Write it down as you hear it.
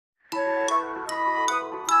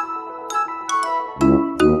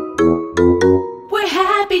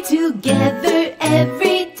we together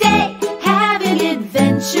every day, having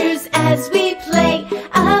adventures as we play.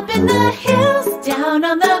 Up in the hills, down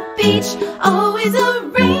on the beach, always a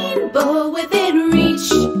rainbow within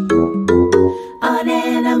reach. On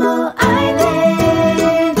Animal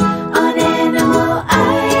Island, on Animal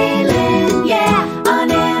Island, yeah.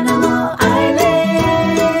 On Animal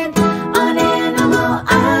Island, on Animal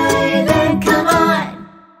Island, come on.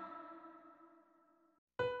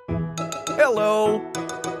 Hello.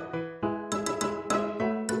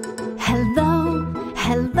 Hello,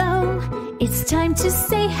 hello, it's time to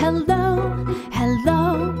say hello.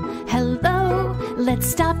 Hello, hello, let's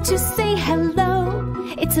stop to say hello.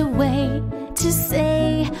 It's a way to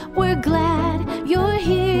say we're glad you're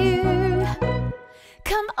here.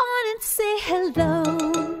 Come on and say hello.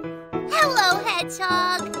 Hello,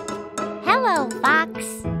 Hedgehog. Hello, Fox.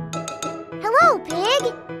 Hello,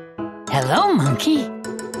 Pig. Hello, Monkey.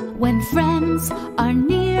 When friends are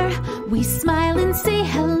near, we smile and say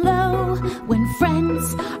hello. When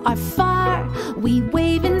friends are far, we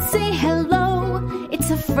wave and say hello.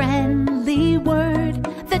 It's a friendly word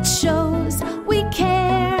that shows we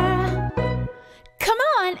care. Come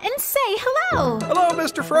on and say hello. Hello,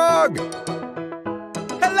 Mr. Frog.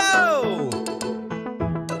 Hello.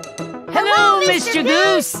 Hello, Mr.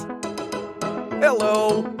 Goose.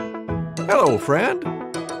 Hello. Hello, friend.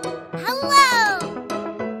 Hello.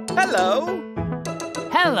 Hello.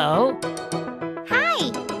 Hello. Hi,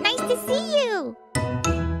 nice to see you.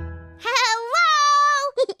 Hello.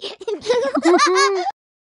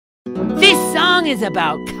 This song is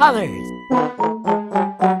about colors.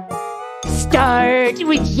 Start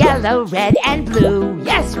with yellow, red, and blue.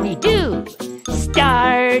 Yes, we do.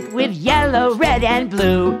 Start with yellow, red, and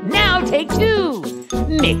blue. Now take two.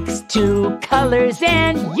 Mix two colors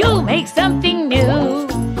and you'll make something new.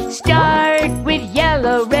 Start with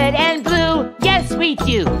yellow, red, and blue. Yes, we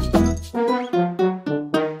do.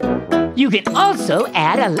 You can also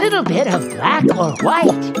add a little bit of black or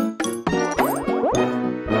white.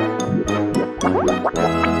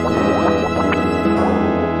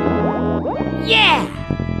 Yeah!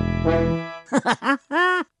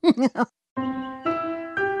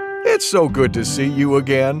 It's so good to see you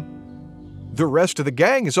again. The rest of the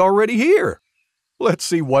gang is already here. Let's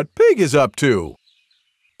see what Pig is up to.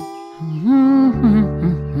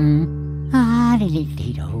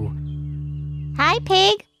 Hi,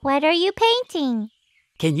 Pig. What are you painting?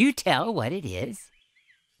 Can you tell what it is?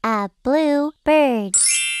 A blue bird.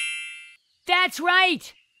 That's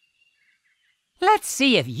right! Let's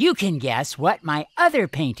see if you can guess what my other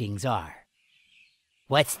paintings are.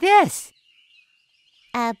 What's this?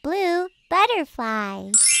 A blue butterfly.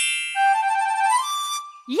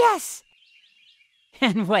 Yes!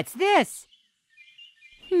 And what's this?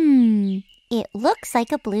 It looks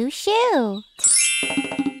like a blue shoe.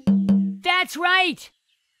 That's right!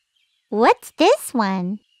 What's this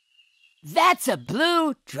one? That's a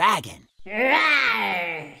blue dragon.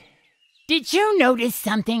 Rawr! Did you notice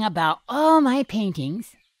something about all my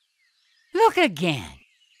paintings? Look again.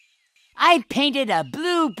 I painted a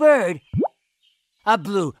blue bird, a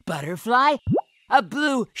blue butterfly, a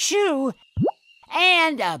blue shoe,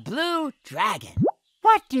 and a blue dragon.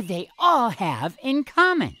 What do they all have in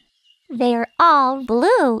common? They're all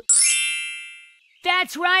blue.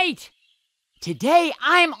 That's right! Today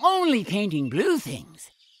I'm only painting blue things.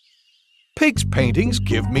 Pig's paintings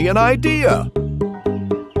give me an idea.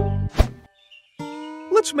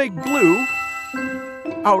 Let's make blue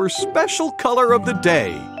our special color of the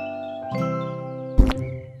day.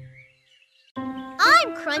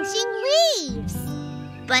 I'm crunching leaves,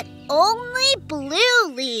 but only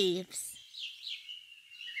blue leaves.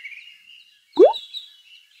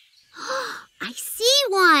 I see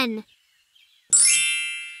one.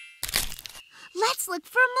 Let's look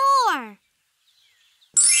for more.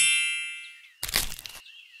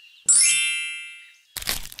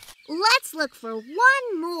 Let's look for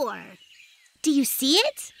one more. Do you see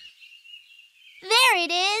it? There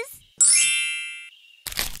it is.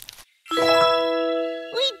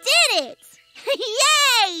 We did it!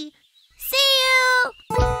 Yay! See you!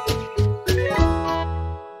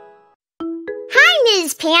 Hi,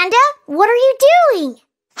 Ms. Panda. What are you doing?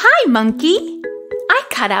 Hi, Monkey. I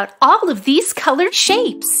cut out all of these colored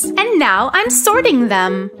shapes, and now I'm sorting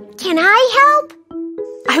them. Can I help?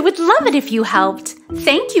 I would love it if you helped.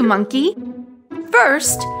 Thank you, Monkey.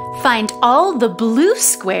 First, find all the blue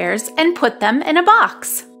squares and put them in a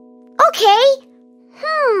box. Okay.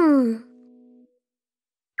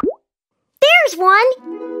 There's one.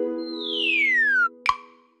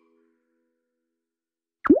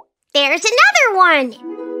 There's another one.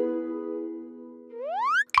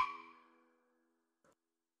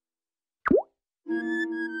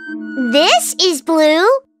 This is blue.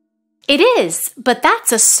 It is, but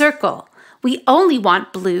that's a circle. We only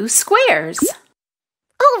want blue squares.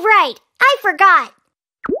 Oh, right. I forgot.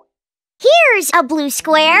 Here's a blue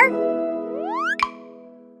square.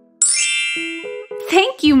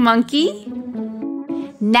 Thank you, Monkey.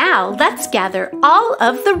 Now let's gather all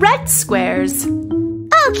of the red squares.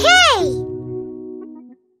 Okay.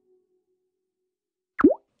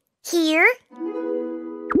 Here.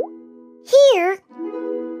 Here.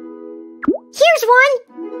 Here's one.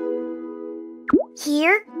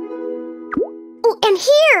 Here. Oh, and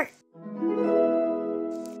here.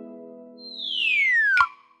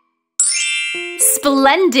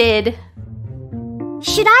 Splendid!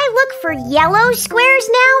 Should I look for yellow squares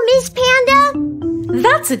now, Miss Panda?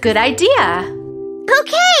 That's a good idea.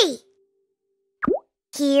 Okay.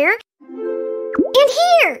 Here. And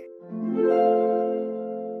here.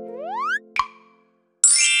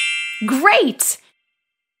 Great!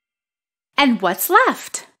 And what's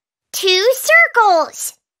left? 2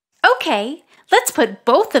 circles. Okay, let's put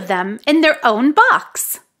both of them in their own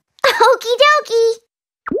box. Okie dokie.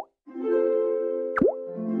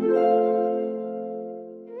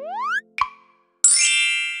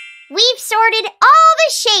 We've sorted all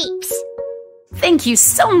the shapes. Thank you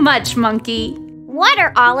so much, Monkey. What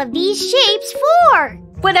are all of these shapes for?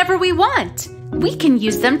 Whatever we want. We can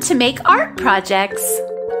use them to make art projects.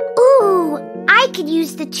 Ooh, I could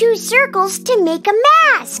use the 2 circles to make a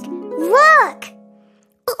mask. Look.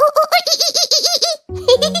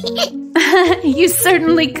 You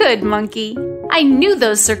certainly could, Monkey. I knew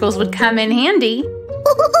those circles would come in handy.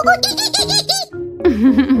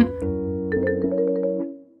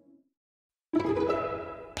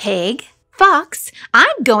 Pig, Fox,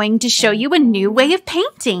 I'm going to show you a new way of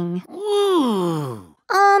painting. Ooh.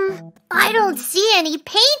 I don't see any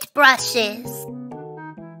paintbrushes.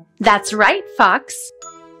 That's right, Fox.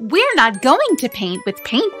 We're not going to paint with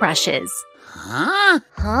paintbrushes. Huh?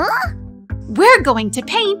 We're going to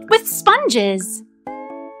paint with sponges.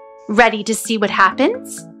 Ready to see what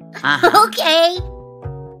happens? Okay.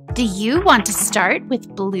 Do you want to start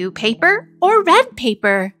with blue paper or red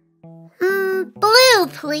paper? Blue,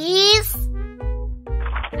 please.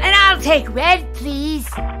 And I'll take red, please.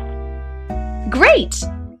 Great!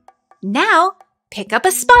 Now, pick up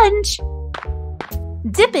a sponge.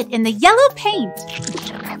 Dip it in the yellow paint.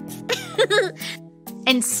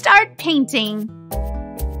 And start painting.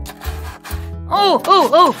 Oh,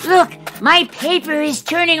 look! My paper is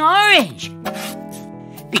turning orange.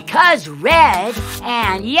 Because red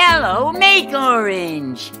and yellow make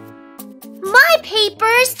orange. My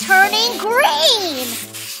paper's turning green.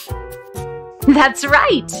 That's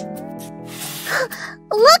right.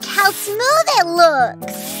 Look how smooth it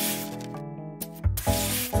looks.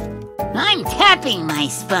 I'm tapping my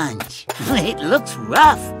sponge. It looks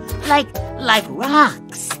rough, like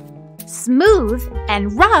rocks. Smooth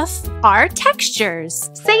and rough are textures.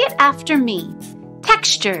 Say it after me.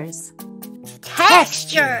 Textures.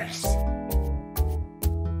 Textures.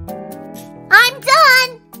 I'm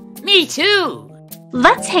done. Me too.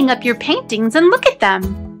 Let's hang up your paintings and look at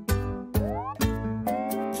them.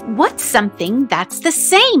 What's something that's the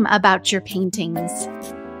same about your paintings?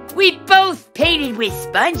 We both painted with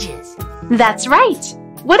sponges. That's right.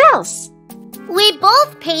 What else? We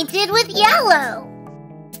both painted with yellow.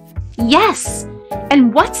 Yes.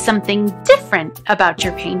 And what's something different about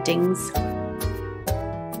your paintings?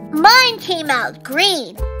 Mine came out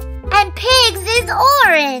green, and Pig's is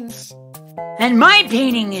orange. And my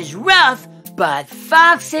painting is rough, but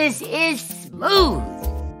Fox's is smooth.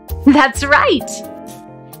 That's right.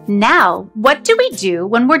 Now, what do we do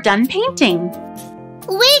when we're done painting?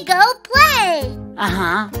 We go play.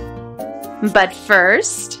 Uh-huh. But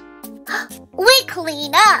first, We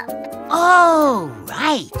clean up. Oh,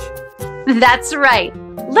 right. that's right.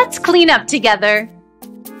 Let's clean up together.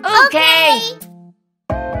 Okay.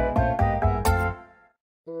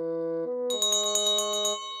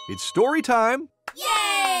 It's story time.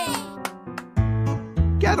 Yay!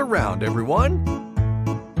 Gather round, everyone.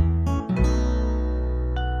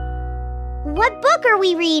 What book are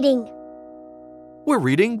we reading? We're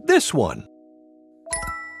reading this one.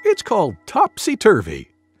 It's called Topsy-Turvy.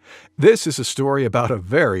 This is a story about a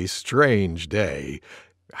very strange day.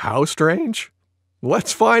 How strange?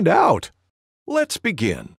 Let's find out. Let's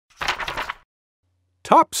begin.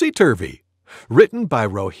 Topsy-Turvy, written by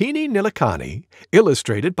Rohini Nilekani,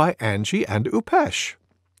 illustrated by Angie and Upesh.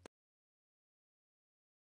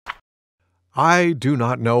 I do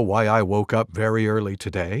not know why I woke up very early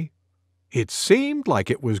today. It seemed like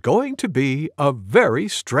it was going to be a very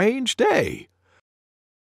strange day.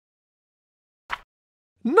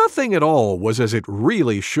 Nothing at all was as it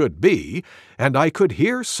really should be, and I could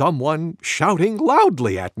hear someone shouting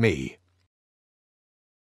loudly at me.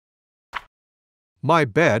 My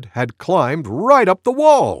bed had climbed right up the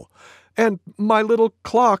wall, and my little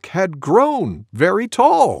clock had grown very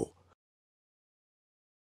tall.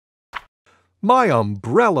 My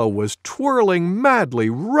umbrella was twirling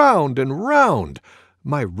madly round and round.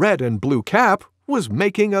 My red and blue cap was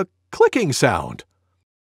making a clicking sound.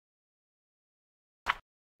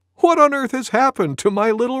 What on earth has happened to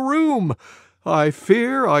my little room? I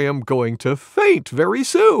fear I am going to faint very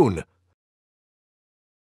soon.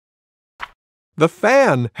 The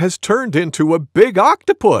fan has turned into a big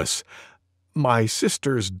octopus. My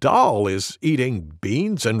sister's doll is eating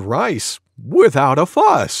beans and rice without a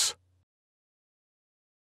fuss.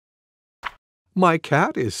 My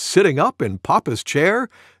cat is sitting up in Papa's chair,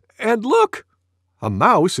 and look, a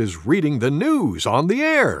mouse is reading the news on the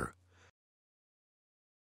air.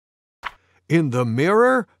 In the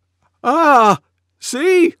mirror,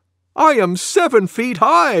 see, I am 7 feet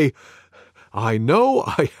high. I know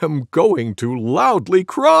I am going to loudly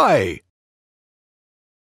cry.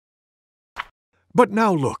 But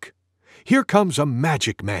now look, here comes a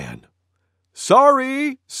magic man.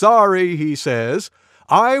 Sorry, sorry, he says.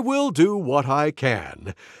 I will do what I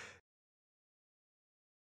can.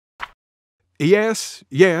 Yes,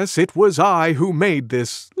 it was I who made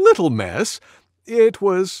this little mess. It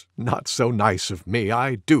was not so nice of me,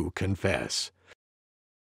 I do confess.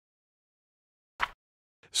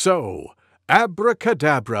 So,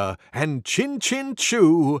 abracadabra and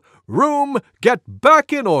chin-chin-choo, room, get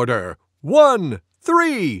back in order. 1,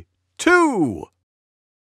 3, 2.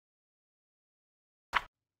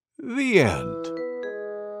 The end.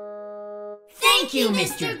 Thank you,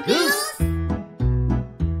 Mr. Goose.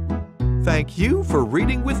 Thank you for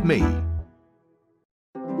reading with me.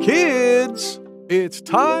 Kids, it's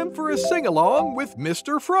time for a sing-along with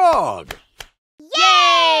Mr. Frog.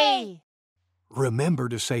 Yay! Remember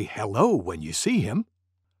to say hello when you see him.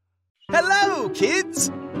 Hello,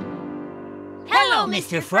 kids! Hello,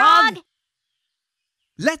 Mr. Frog.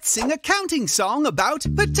 Let's sing a counting song about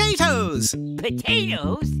potatoes.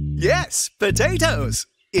 Potatoes? Yes, potatoes.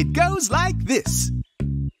 It goes like this.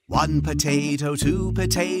 1 potato, 2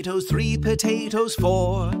 potatoes, 3 potatoes,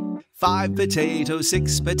 4. 5 potatoes,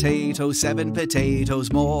 6 potatoes, 7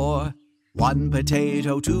 potatoes more. 1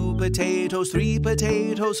 potato, 2 potatoes, 3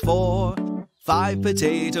 potatoes, 4. 5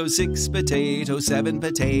 potatoes, 6 potatoes, 7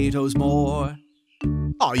 potatoes more.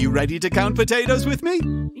 Are you ready to count potatoes with me?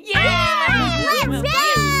 Yeah! Let's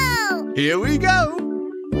go! Here we go.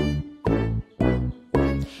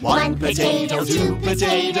 1 potato, 2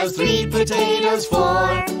 potatoes, 3 potatoes,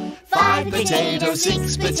 4. 5 potatoes,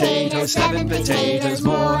 6 potatoes, 7 potatoes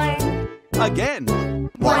more. Again.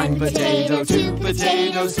 1 potato, 2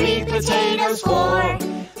 potatoes, 3 potatoes, 4.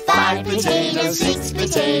 5 potatoes, 6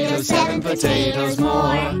 potatoes, 7 potatoes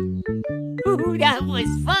more. Ooh, that was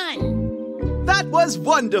fun. That was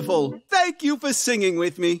wonderful. Thank you for singing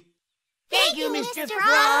with me. Thank you, Mr.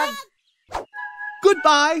 Frog.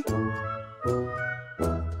 Goodbye.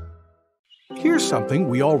 Here's something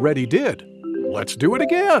we already did. Let's do it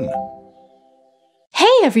again.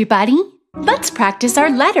 Hey, everybody! Let's practice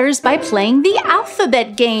our letters by playing the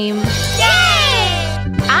alphabet game. Yay!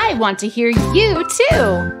 I want to hear you,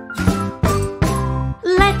 too.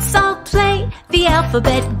 Let's all play the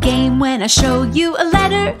alphabet game. When I show you a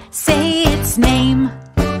letter, say its name.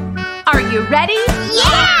 Are you ready?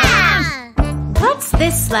 Yeah! What's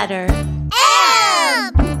this letter?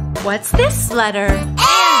 M! What's this letter?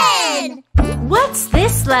 N! What's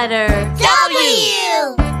this letter?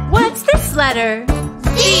 W! What's this letter?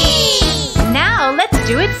 Z! Now let's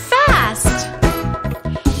do it fast.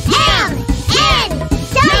 M! N!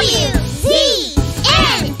 W! Z!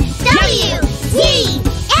 N! W! Z!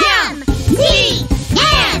 M! Z!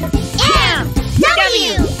 N! M!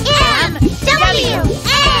 W! M! W!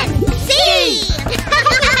 N! Z!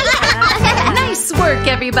 Nice work,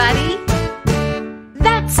 everybody.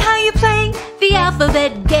 That's how you play the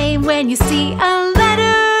alphabet game. When you see a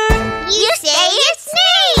letter, You say its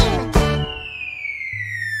name!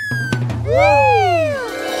 Woo!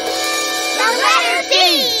 The letter Z!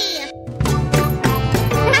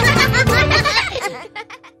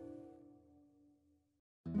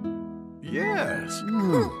 Yes.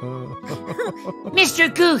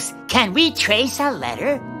 Mr. Goose, can we trace a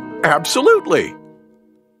letter? Absolutely.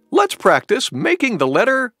 Let's practice making the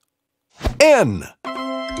letter N.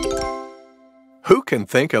 Who can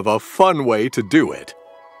think of a fun way to do it?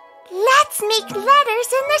 Let's make letters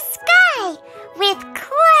in the sky with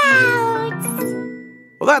clouds.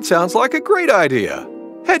 Well, that sounds like a great idea.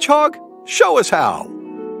 Hedgehog, show us how.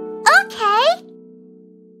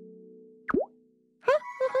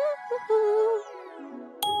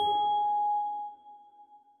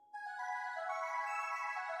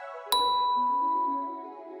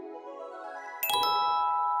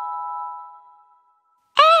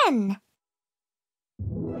 N.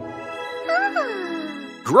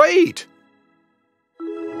 Great!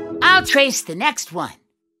 I'll trace the next one.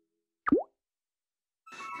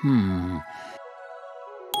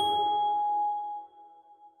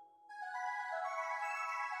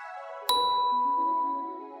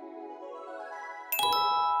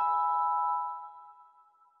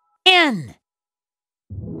 N.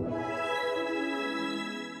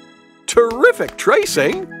 Terrific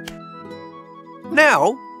tracing!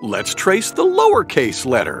 Now, let's trace the lowercase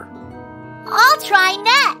letter. I'll try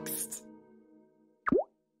next.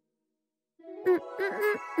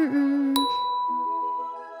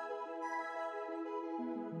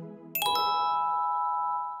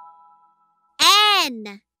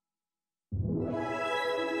 N.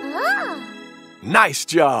 Nice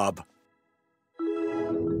job!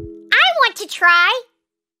 I want to try.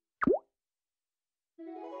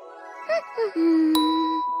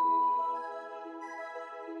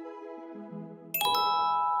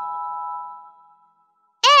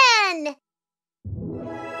 N.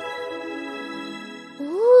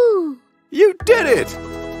 Ooh. You did it!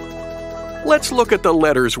 Let's look at the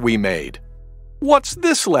letters we made. What's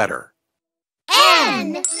this letter?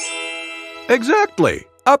 N. Exactly,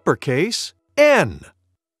 uppercase N.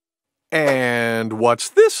 And what's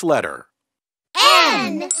this letter?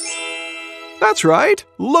 N. That's right,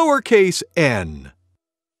 lowercase n.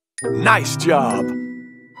 Nice job!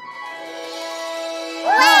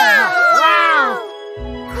 Wow!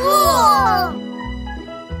 Cool!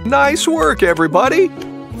 Nice work, everybody!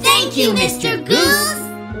 Thank you, Mr. Goose!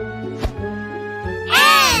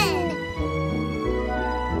 N!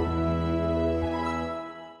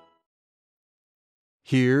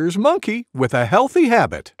 Here's Monkey with a healthy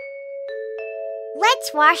habit.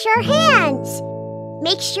 Let's wash our hands.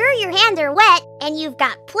 Make sure your hands are wet and you've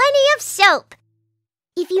got plenty of soap.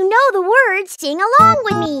 If you know the words, sing along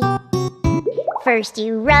with me. First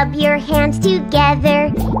you rub your hands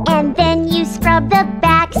together and then you scrub the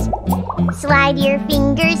backs. Slide your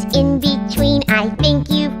fingers in between, I think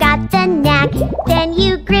you've got the knack. Then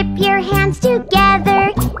you grip your hands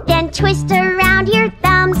together, then twist around your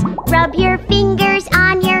thumbs. Rub your fingers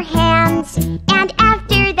on your hands, and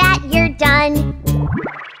after that you're done.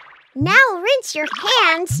 Now rinse your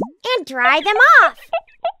hands and dry them off.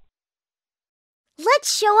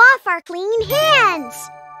 Let's show off our clean hands.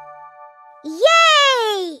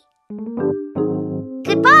 Yay!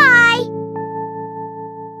 Goodbye!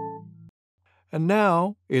 And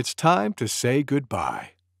now it's time to say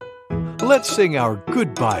goodbye. Let's sing our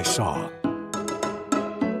goodbye song.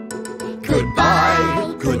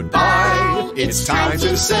 Goodbye, goodbye, it's time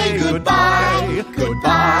to say goodbye.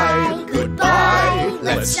 Goodbye, goodbye,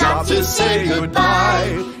 let's stop to say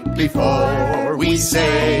goodbye before we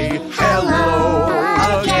say hello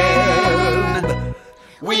again.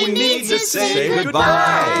 We need to say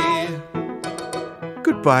goodbye.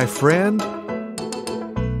 Goodbye, friend.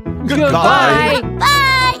 Goodbye.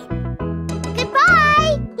 Bye!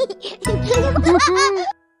 Goodbye!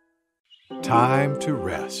 Time to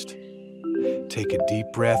rest. Take a deep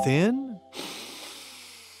breath in.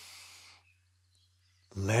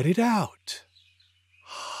 Let it out.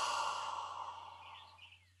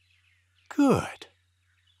 Good.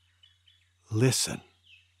 Listen.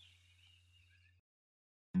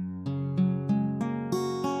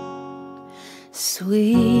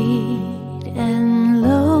 Sweet and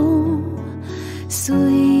low,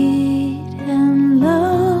 sweet and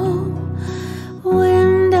low,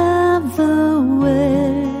 wind of the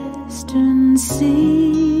western sea.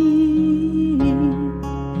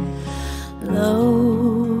 Low,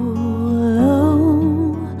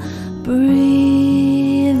 low,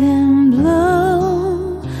 breathe and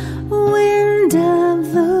blow, wind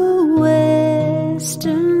of the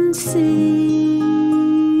western sea.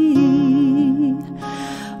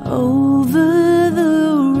 Over the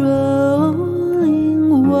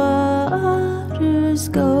rolling waters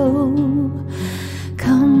go,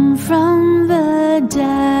 come from the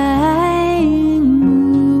dying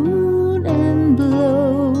moon and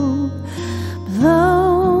blow,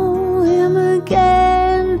 blow him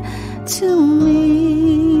again to me.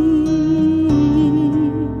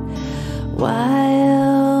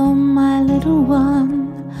 While my little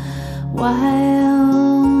one,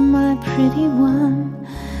 while my pretty one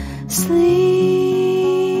sleeps.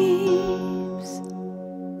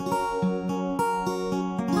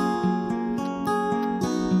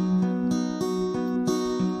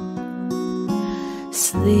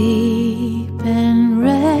 Sleep and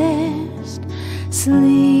rest,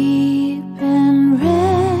 sleep and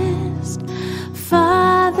rest.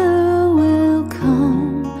 Father will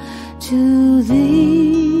come to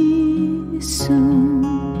thee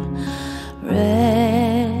soon.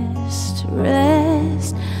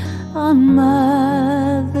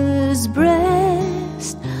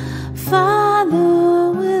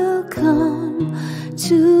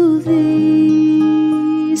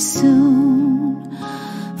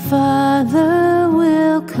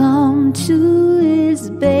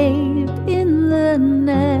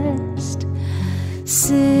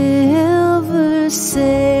 silver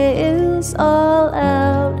sails all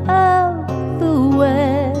out of the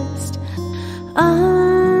west,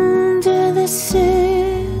 under the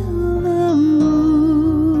silver moon.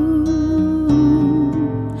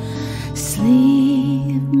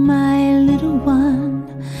 Sleep, my little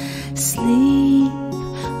one, sleep,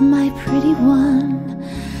 my pretty one,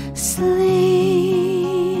 sleep.